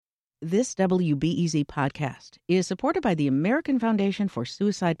This WBEZ podcast is supported by the American Foundation for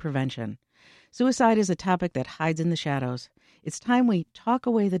Suicide Prevention. Suicide is a topic that hides in the shadows. It's time we talk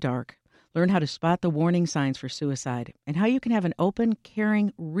away the dark, learn how to spot the warning signs for suicide, and how you can have an open,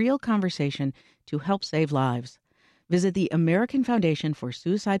 caring, real conversation to help save lives. Visit the American Foundation for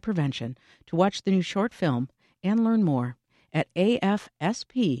Suicide Prevention to watch the new short film and learn more at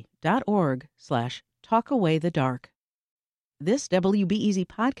afsp.org/talkawaythedark. This WBEZ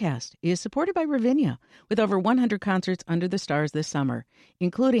podcast is supported by Ravinia, with over 100 concerts under the stars this summer,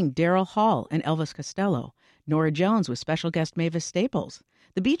 including Daryl Hall and Elvis Costello, Norah Jones with special guest Mavis Staples,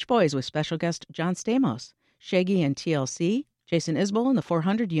 the Beach Boys with special guest John Stamos, Shaggy and TLC, Jason Isbell and the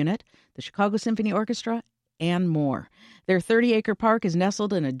 400 Unit, the Chicago Symphony Orchestra, and more. Their 30-acre park is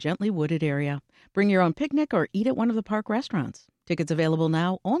nestled in a gently wooded area. Bring your own picnic or eat at one of the park restaurants. Tickets available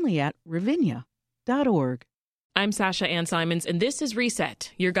now only at ravinia.org. I'm Sasha Ann Simons, and this is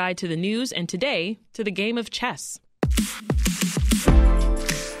Reset, your guide to the news and today to the game of chess.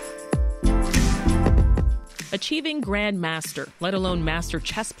 Achieving Grandmaster, let alone Master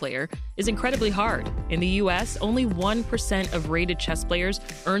Chess Player, is incredibly hard. In the U.S., only 1% of rated chess players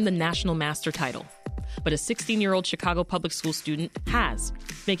earn the National Master title. But a 16-year-old Chicago public school student has,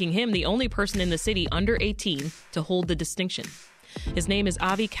 making him the only person in the city under 18 to hold the distinction. His name is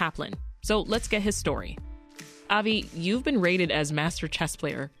Avi Kaplan, so let's get his story. Avi, you've been rated as Master Chess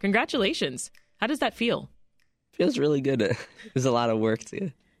Player. Congratulations. How does that feel? Feels really good. There's a lot of work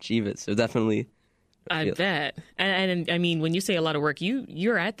to achieve it, so definitely. I bet. And I mean, when you say a lot of work,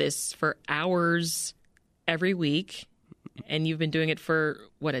 you're at this for hours every week, and you've been doing it for,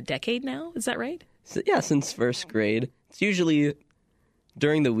 what, a decade now? Is that right? So, yeah, since first grade. It's usually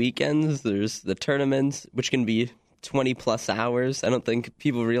during the weekends. There's the tournaments, which can be 20-plus hours. I don't think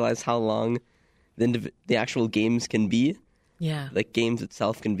people realize how long the actual games can be. Yeah. Like, games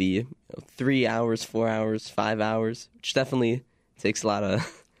itself can be 3 hours, 4 hours, 5 hours, which definitely takes a lot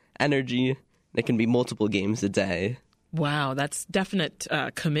of energy. It can be multiple games a day. Wow, that's definite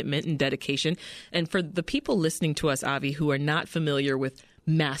commitment and dedication. And for the people listening to us, Avi, who are not familiar with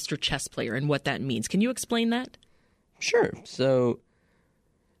Master Chess Player and what that means, can you explain that? Sure. So,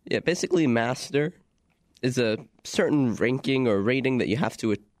 yeah, basically Master is a certain ranking or rating that you have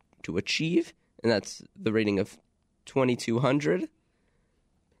to achieve, and that's the rating of 2200.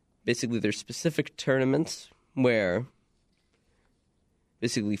 Basically, there's specific tournaments where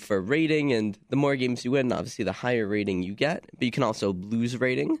basically for rating, and the more games you win, obviously the higher rating you get, but you can also lose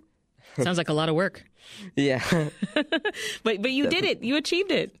rating. Sounds like a lot of work. Yeah. But you did it. You achieved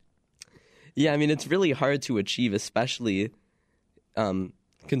it. Yeah, I mean, it's really hard to achieve, especially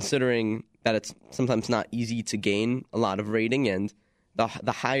considering that it's sometimes not easy to gain a lot of rating, and the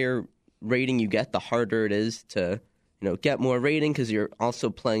higher rating you get, the harder it is to, get more rating, because you're also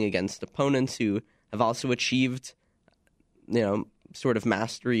playing against opponents who have also achieved, sort of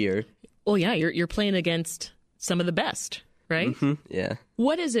mastery. Or well, yeah, you're playing against some of the best, right? Mm-hmm, yeah.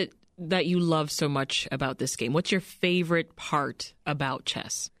 What is it that you love so much about this game? What's your favorite part about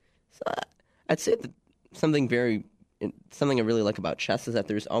chess? So, I'd say that something I really like about chess is that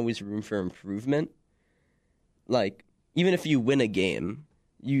there's always room for improvement. Like, even if you win a game,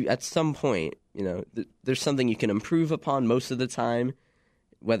 you at some point, there's something you can improve upon most of the time.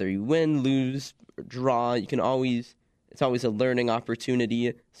 Whether you win, lose, or draw, it's always a learning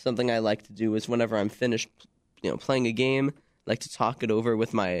opportunity. Something I like to do is whenever I'm finished, playing a game, I like to talk it over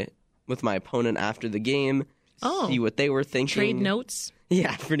with my opponent after the game, see what they were thinking. Trade notes?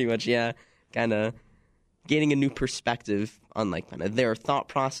 Yeah, pretty much, yeah. Kind of gaining a new perspective on kind of their thought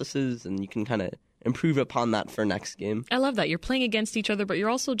processes, and you can kind of improve upon that for next game. I love that. You're playing against each other, but you're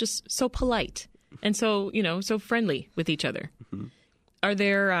also just so polite and so, so friendly with each other. Mm-hmm. Are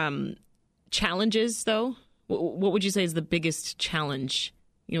there challenges, though? What would you say is the biggest challenge?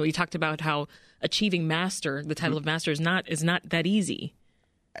 You talked about how achieving master, the title of master, is not that easy.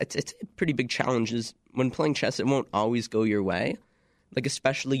 It's a pretty big challenge. When playing chess, it won't always go your way. Like,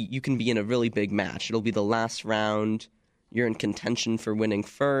 especially, you can be in a really big match. It'll be the last round. You're in contention for winning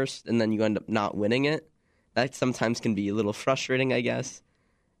first, and then you end up not winning it. That sometimes can be a little frustrating, I guess,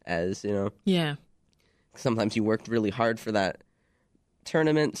 as, Yeah. Sometimes you worked really hard for that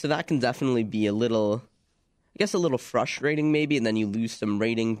tournament, so that can definitely be a little frustrating maybe, and then you lose some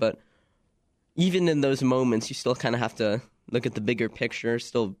rating. But even in those moments, you still kind of have to look at the bigger picture,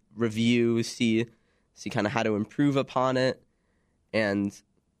 still review, see kind of how to improve upon it. And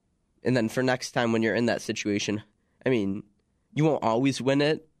then for next time when you're in that situation, I mean, you won't always win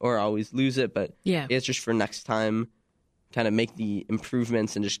it or always lose it, but yeah, it's just for next time, kind of make the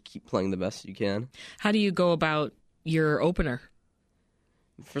improvements and just keep playing the best you can. How do you go about your opener?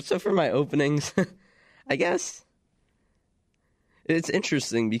 For my openings, I guess it's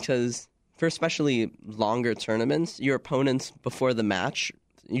interesting because for especially longer tournaments, your opponents before the match,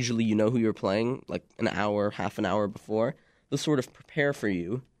 usually you know who you're playing like an hour, half an hour before. They'll sort of prepare for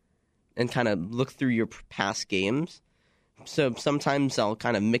you and kind of look through your past games. So sometimes I'll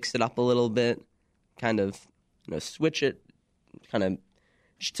kind of mix it up a little bit, kind of switch it, kind of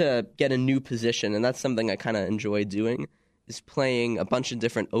just to get a new position. And that's something I kind of enjoy doing, is playing a bunch of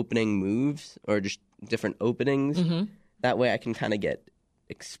different opening moves or just different openings. Mm-hmm. That way I can kind of get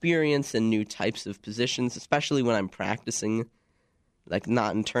experience in new types of positions, especially when I'm practicing, like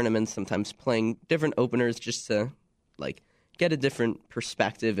not in tournaments, sometimes playing different openers just to like get a different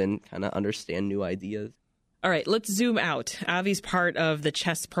perspective and kind of understand new ideas. All right, let's zoom out. Avi's part of the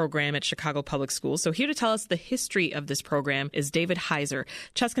chess program at Chicago Public Schools. So here to tell us the history of this program is David Heiser,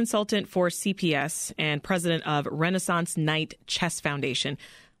 chess consultant for CPS and president of Renaissance Knight Chess Foundation.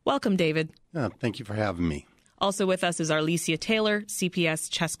 Welcome, David. Thank you for having me. Also with us is Arlesia Taylor,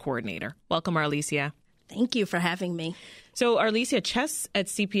 CPS chess coordinator. Welcome, Arlesia. Thank you for having me. So, Arlesia, chess at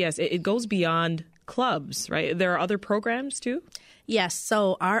CPS, it goes beyond clubs, right? There are other programs, too? Yes.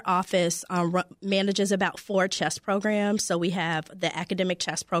 So our office manages about 4 chess programs. So we have the academic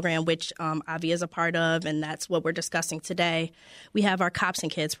chess program, which Avi is a part of, and that's what we're discussing today. We have our Cops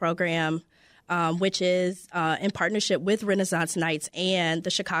and Kids program, which is in partnership with Renaissance Knights and the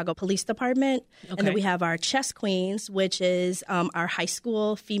Chicago Police Department. Okay. And then we have our Chess Queens, which is our high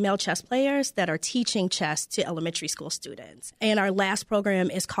school female chess players that are teaching chess to elementary school students. And our last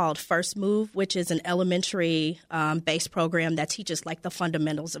program is called First Move, which is an elementary based program that teaches like the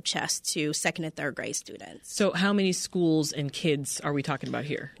fundamentals of chess to 2nd and 3rd grade students. So how many schools and kids are we talking about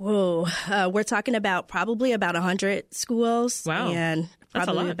here? Whoa, we're talking about probably about 100 schools. Wow. And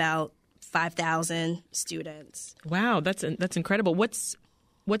probably about 5,000 students. Wow, that's incredible. What's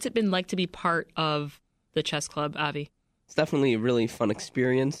it been like to be part of the chess club, Avi? It's definitely a really fun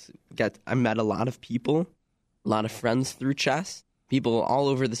experience. I met a lot of people, a lot of friends through chess, people all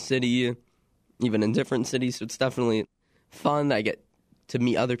over the city, even in different cities. So it's definitely fun. I get to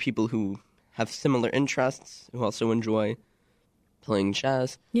meet other people who have similar interests, who also enjoy playing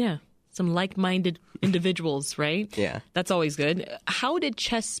chess. Yeah, some like-minded individuals, right? Yeah. That's always good. How did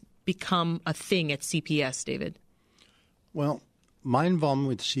chess become a thing at CPS, David? Well, my involvement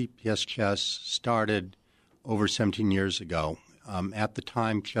with CPS chess started over 17 years ago. At the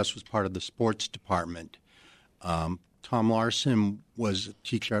time, chess was part of the sports department. Tom Larson was a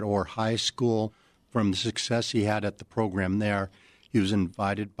teacher at Orr High School. From the success he had at the program there, he was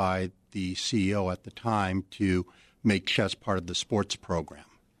invited by the CEO at the time to make chess part of the sports program.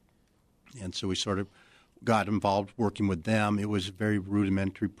 And so we sort of got involved working with them. It was a very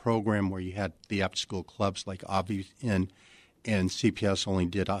rudimentary program where you had the after-school clubs like Avi and CPS only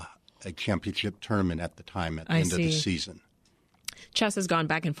did a championship tournament at the time at the end of the season. Chess has gone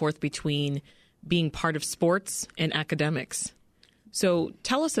back and forth between being part of sports and academics. So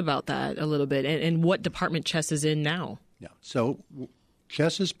tell us about that a little bit and what department chess is in now. Yeah, so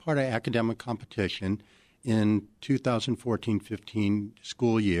chess is part of academic competition. In 2014-15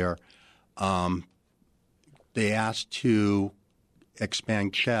 school year, they asked to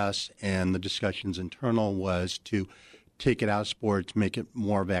expand chess, and the discussions internal was to take it out of sports, make it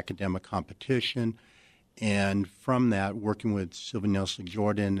more of academic competition. And from that, working with Sylvia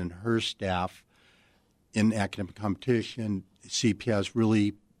Nelson-Jordan and her staff in academic competition, CPS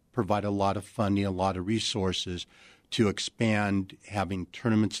really provided a lot of funding, a lot of resources to expand, having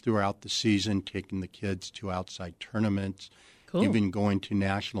tournaments throughout the season, taking the kids to outside tournaments, cool. Even going to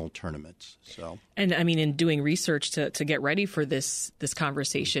national tournaments. So, and I mean, in doing research to get ready for this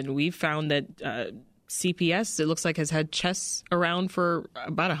conversation, we've found that CPS, it looks like, has had chess around for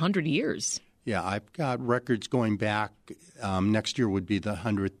about 100 years. Yeah, I've got records going back. Next year would be the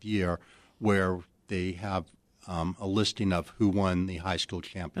 100th year where they have a listing of who won the high school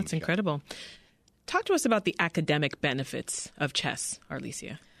championship. That's incredible. Talk to us about the academic benefits of chess,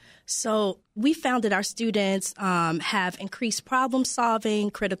 Arlesia. So we found that our students have increased problem solving,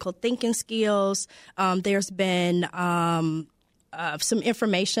 critical thinking skills. There's been some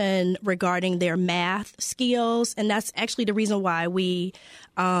information regarding their math skills, and that's actually the reason why we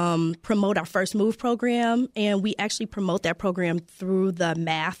promote our First Move program, and we actually promote that program through the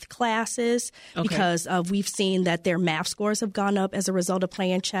math classes because we've seen that their math scores have gone up as a result of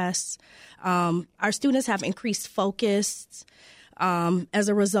playing chess. Our students have increased focus. as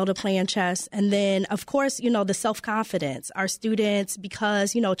a result of playing chess. And then, of course, the self-confidence. Our students,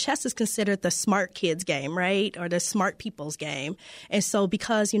 because, chess is considered the smart kids game, right? Or the smart people's game. And so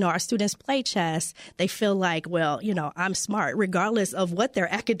because, our students play chess, they feel like, well, I'm smart, regardless of what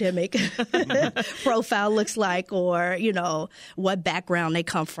their academic profile looks like or, what background they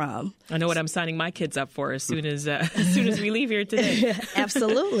come from. I know what I'm signing my kids up for as soon as we leave here today.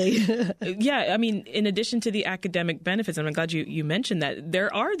 Absolutely. Yeah, I mean, in addition to the academic benefits, and I'm glad you mentioned that,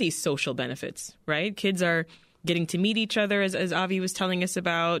 there are these social benefits, right? Kids are getting to meet each other, as Avi was telling us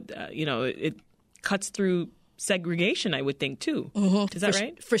about. It cuts through segregation, I would think, too. Mm-hmm. Is that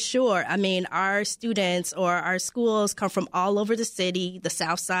right? For sure. I mean, our students or our schools come from all over the city, the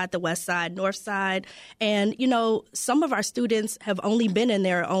south side, the west side, north side. And, some of our students have only been in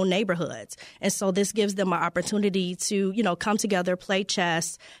their own neighborhoods. And so this gives them an opportunity to, come together, play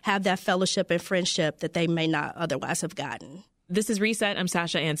chess, have that fellowship and friendship that they may not otherwise have gotten. This is Reset. I'm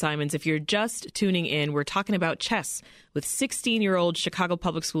Sasha Ann Simons. If you're just tuning in, we're talking about chess with 16-year-old Chicago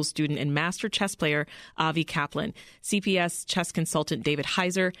Public School student and master chess player Avi Kaplan, CPS chess consultant David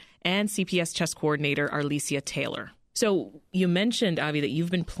Heiser, and CPS chess coordinator Arlesia Taylor. So you mentioned, Avi, that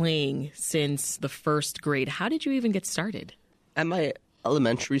you've been playing since the first grade. How did you even get started? At my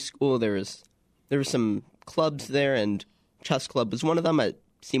elementary school, there were some clubs there, and chess club was one of them. It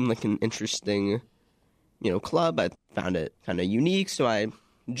seemed like an interesting club. I found it kind of unique, so I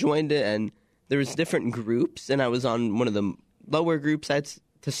joined it, and there was different groups, and I was on one of the lower groups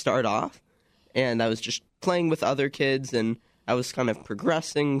to start off, and I was just playing with other kids, and I was kind of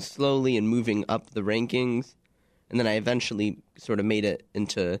progressing slowly and moving up the rankings, and then I eventually sort of made it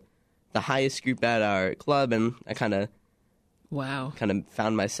into the highest group at our club, and I kind of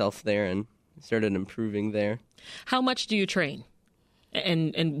found myself there and started improving there. How much do you train,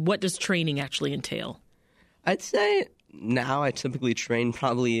 and what does training actually entail? I'd say now I typically train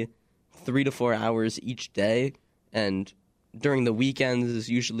probably 3 to 4 hours each day, and during the weekends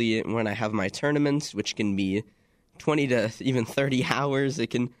is usually when I have my tournaments, which can be 20 to even 30 hours. It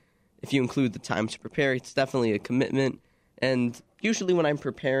can, if you include the time to prepare, it's definitely a commitment. And usually when I'm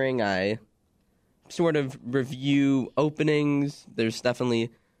preparing, I sort of review openings. There's definitely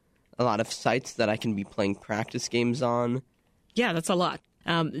a lot of sites that I can be playing practice games on. Yeah, that's a lot.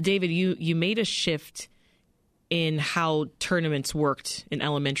 David, you made a shift in how tournaments worked in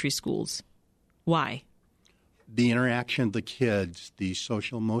elementary schools. Why? The interaction of the kids, the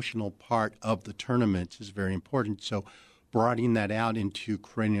social-emotional part of the tournaments is very important. So broadening that out into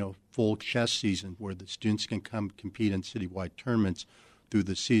creating a full chess season where the students can come compete in citywide tournaments through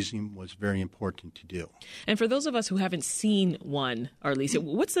the season was very important to do. And for those of us who haven't seen one, Arlesia,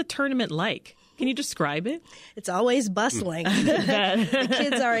 what's the tournament like? Can you describe it? It's always bustling. The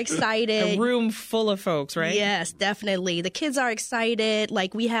kids are excited. A room full of folks, right? Yes, definitely. The kids are excited.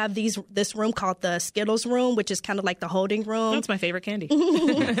 Like we have this room called the Skittles room, which is kind of like the holding room. That's my favorite candy.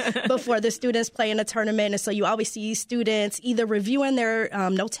 Before the students play in a tournament. And so you always see students either reviewing their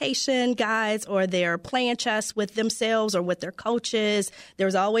notation guides or they're playing chess with themselves or with their coaches.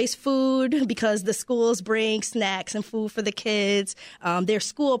 There's always food because the schools bring snacks and food for the kids. There's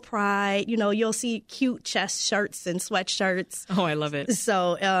school pride. You'll see cute chess shirts and sweatshirts. Oh, I love it.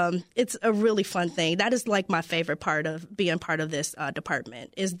 So it's a really fun thing. That is like my favorite part of being part of this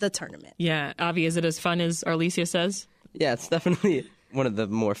department is the tournament. Yeah. Avi, is it as fun as Arlesia says? Yeah, it's definitely one of the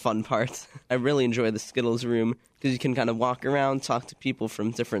more fun parts. I really enjoy the Skittles room because you can kind of walk around, talk to people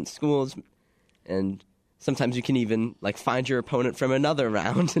from different schools, and sometimes you can even find your opponent from another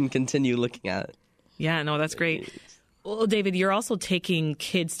round and continue looking at it. Yeah, no, that's great. Well, David, you're also taking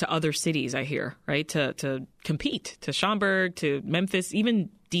kids to other cities, I hear, right, to compete, to Schaumburg, to Memphis,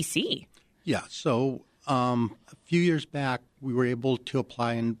 even D.C. Yeah, so a few years back, we were able to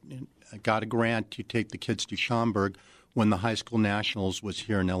apply and got a grant to take the kids to Schaumburg when the high school nationals was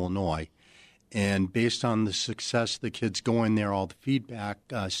here in Illinois. And based on the success of the kids going there, all the feedback,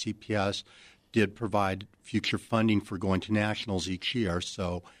 CPS did provide future funding for going to nationals each year.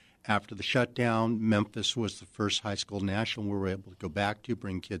 So after the shutdown, Memphis was the first high school national we were able to go back to,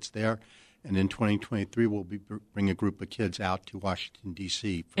 bring kids there. And in 2023, we'll bring a group of kids out to Washington,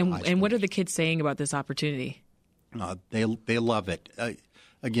 D.C. And what are the kids saying about this opportunity? They love it.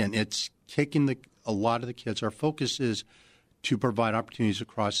 Again, it's taking a lot of the kids. Our focus is to provide opportunities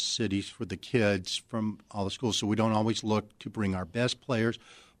across the cities for the kids from all the schools. So we don't always look to bring our best players,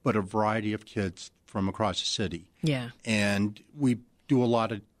 but a variety of kids from across the city. Yeah. And we do a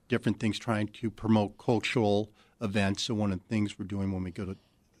lot of different things trying to promote cultural events. So one of the things we're doing when we go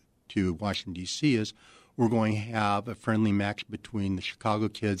to Washington, D.C. is we're going to have a friendly match between the Chicago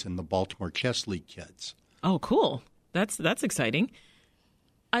kids and the Baltimore Chess League kids. Oh, cool. That's exciting.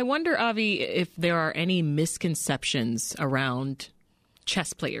 I wonder, Avi, if there are any misconceptions around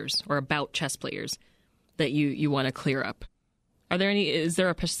chess players or about chess players that you want to clear up. Are there any? Is there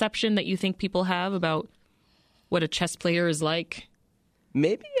a perception that you think people have about what a chess player is like?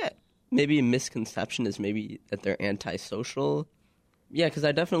 Maybe a misconception is maybe that they're antisocial. Yeah, because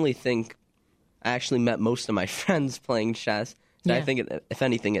I definitely think I actually met most of my friends playing chess. So I think, if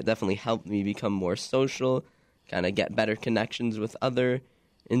anything, it definitely helped me become more social, kind of get better connections with other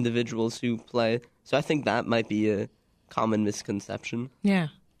individuals who play. So I think that might be a common misconception. Yeah.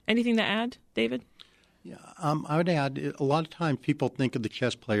 Anything to add, David? Yeah, I would add, a lot of times people think of the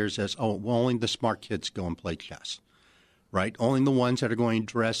chess players as, only the smart kids go and play chess, right? Only the ones that are going to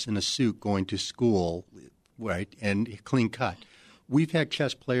dress in a suit going to school, right, and clean cut. We've had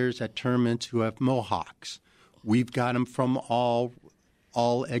chess players at tournaments who have mohawks. We've got them from all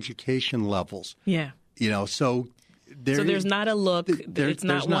education levels. Yeah. So there's not a look. It's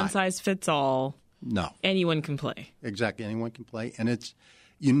not one size fits all. No. Anyone can play. Exactly. Anyone can play. And it's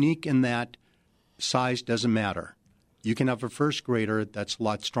unique in that size doesn't matter. You can have a first grader that's a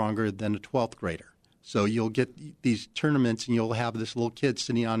lot stronger than a 12th grader. So you'll get these tournaments and you'll have this little kid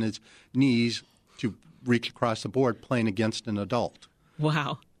sitting on his knees to reach across the board playing against an adult.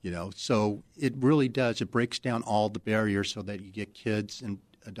 Wow. So it really does. It breaks down all the barriers so that you get kids and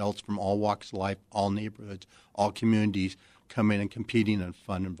adults from all walks of life, all neighborhoods, all communities come in and competing in a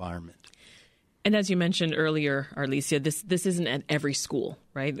fun environment. And as you mentioned earlier, Arlicia, this isn't at every school,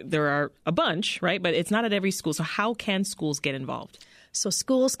 right? There are a bunch, right? But it's not at every school. So how can schools get involved? So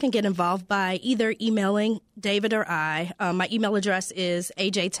schools can get involved by either emailing David or I. My email address is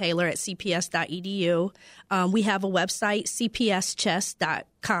ajtaylor@cps.edu. We have a website,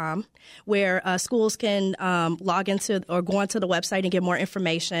 cpschess.com, where schools can log into or go onto the website and get more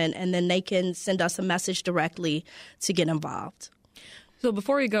information, and then they can send us a message directly to get involved. So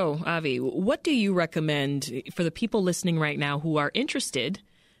before we go, Avi, what do you recommend for the people listening right now who are interested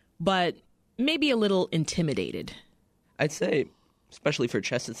but maybe a little intimidated? I'd say, especially for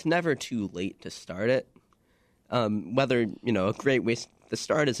chess, it's never too late to start it. A great way to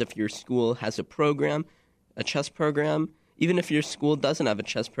start is if your school has a program, a chess program. Even if your school doesn't have a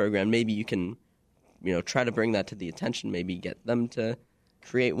chess program, maybe you can, try to bring that to the attention, maybe get them to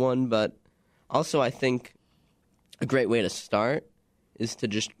create one. But also I think a great way to start is to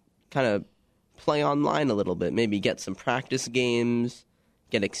just kind of play online a little bit, maybe get some practice games,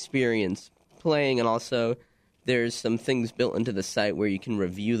 get experience playing, and also there's some things built into the site where you can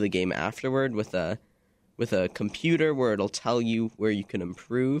review the game afterward with a computer where it'll tell you where you can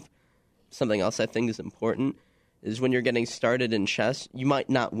improve. Something else I think is important is when you're getting started in chess, you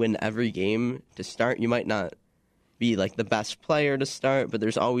might not win every game to start. You might not be like the best player to start, but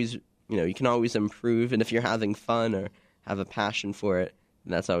there's always, you can always improve. And if you're having fun or have a passion for it,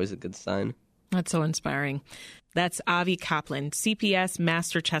 that's always a good sign. That's so inspiring. That's Avi Kaplan, CPS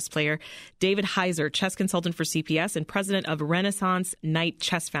master chess player, David Heiser, chess consultant for CPS and president of Renaissance Knight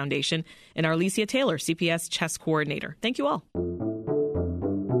Chess Foundation, and Arlicia Taylor, CPS chess coordinator. Thank you all.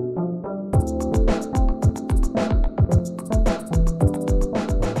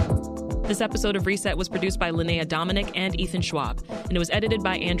 This episode of Reset was produced by Linnea Dominic and Ethan Schwab, and it was edited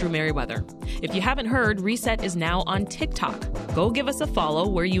by Andrew Merriweather. If you haven't heard, Reset is now on TikTok. Go give us a follow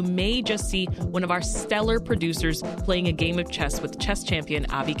where you may just see one of our stellar producers playing a game of chess with chess champion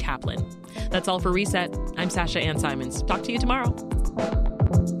Avi Kaplan. That's all for Reset. I'm Sasha Ann Simons. Talk to you tomorrow.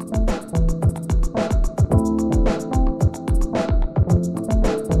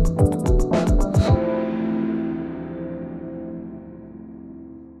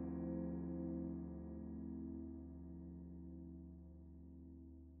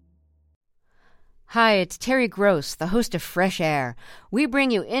 Hi, it's Terry Gross, the host of Fresh Air. We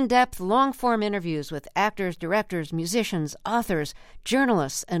bring you in-depth, long-form interviews with actors, directors, musicians, authors,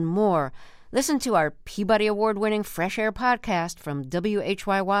 journalists, and more. Listen to our Peabody Award-winning Fresh Air podcast from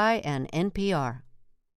WHYY and NPR.